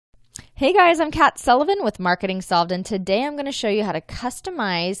Hey guys, I'm Kat Sullivan with Marketing Solved, and today I'm going to show you how to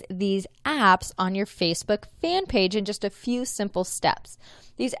customize these apps on your Facebook fan page in just a few simple steps.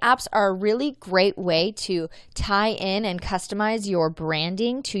 These apps are a really great way to tie in and customize your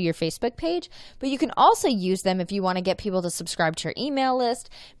branding to your Facebook page, but you can also use them if you want to get people to subscribe to your email list,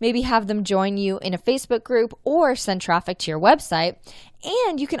 maybe have them join you in a Facebook group or send traffic to your website.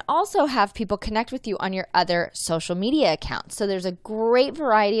 And you can also have people connect with you on your other social media accounts. So there's a great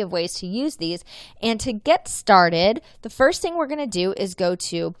variety of ways to use these. And to get started, the first thing we're going to do is go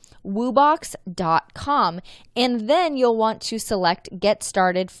to woobox.com, and then you'll want to select Get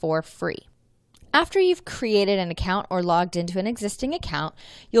Started for Free. After you've created an account or logged into an existing account,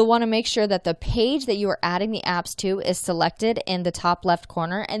 you'll want to make sure that the page that you are adding the apps to is selected in the top left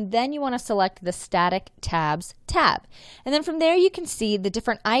corner, and then you want to select the Static Tabs tab. And then from there you can see the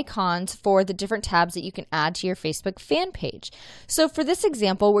different icons for the different tabs that you can add to your Facebook fan page. So for this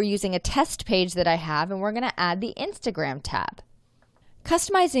example, we're using a test page that I have, and we're going to add the Instagram tab.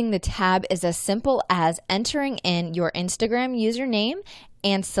 Customizing the tab is as simple as entering in your Instagram username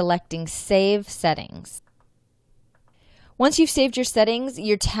and selecting Save Settings. Once you've saved your settings,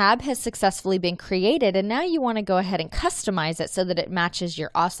 your tab has successfully been created, and now you want to go ahead and customize it so that it matches your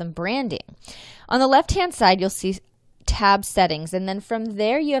awesome branding. On the left-hand side, you'll see tab settings, and then from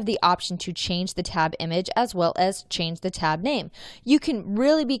there you have the option to change the tab image as well as change the tab name. You can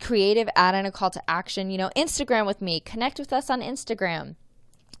really be creative, add in a call to action, Instagram with me, connect with us on Instagram.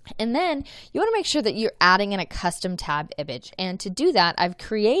 And then you want to make sure that you're adding in a custom tab image. And to do that, I've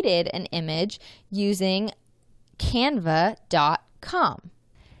created an image using canva.com.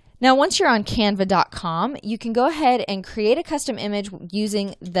 Now, once you're on canva.com, you can go ahead and create a custom image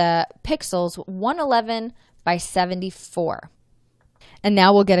using the pixels 111 by 74. And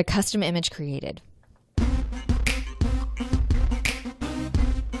now we'll get a custom image created.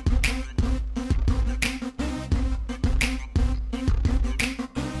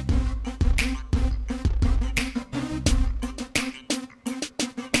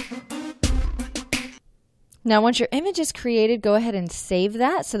 Now, once your image is created, go ahead and save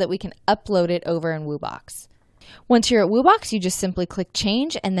that so that we can upload it over in Woobox. Once you're at Woobox, you just simply click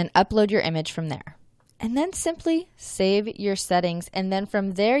Change and then upload your image from there. And then simply save your settings, and then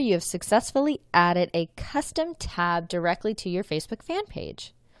from there you have successfully added a custom tab directly to your Facebook fan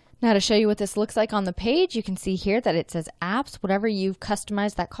page. Now, to show you what this looks like on the page, you can see here that it says apps, whatever you've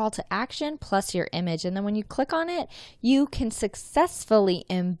customized that call to action, plus your image. And then when you click on it, you can successfully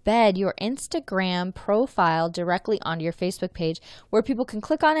embed your Instagram profile directly onto your Facebook page, where people can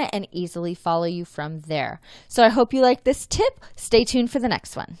click on it and easily follow you from there. So I hope you like this tip. Stay tuned for the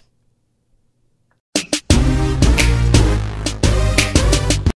next one.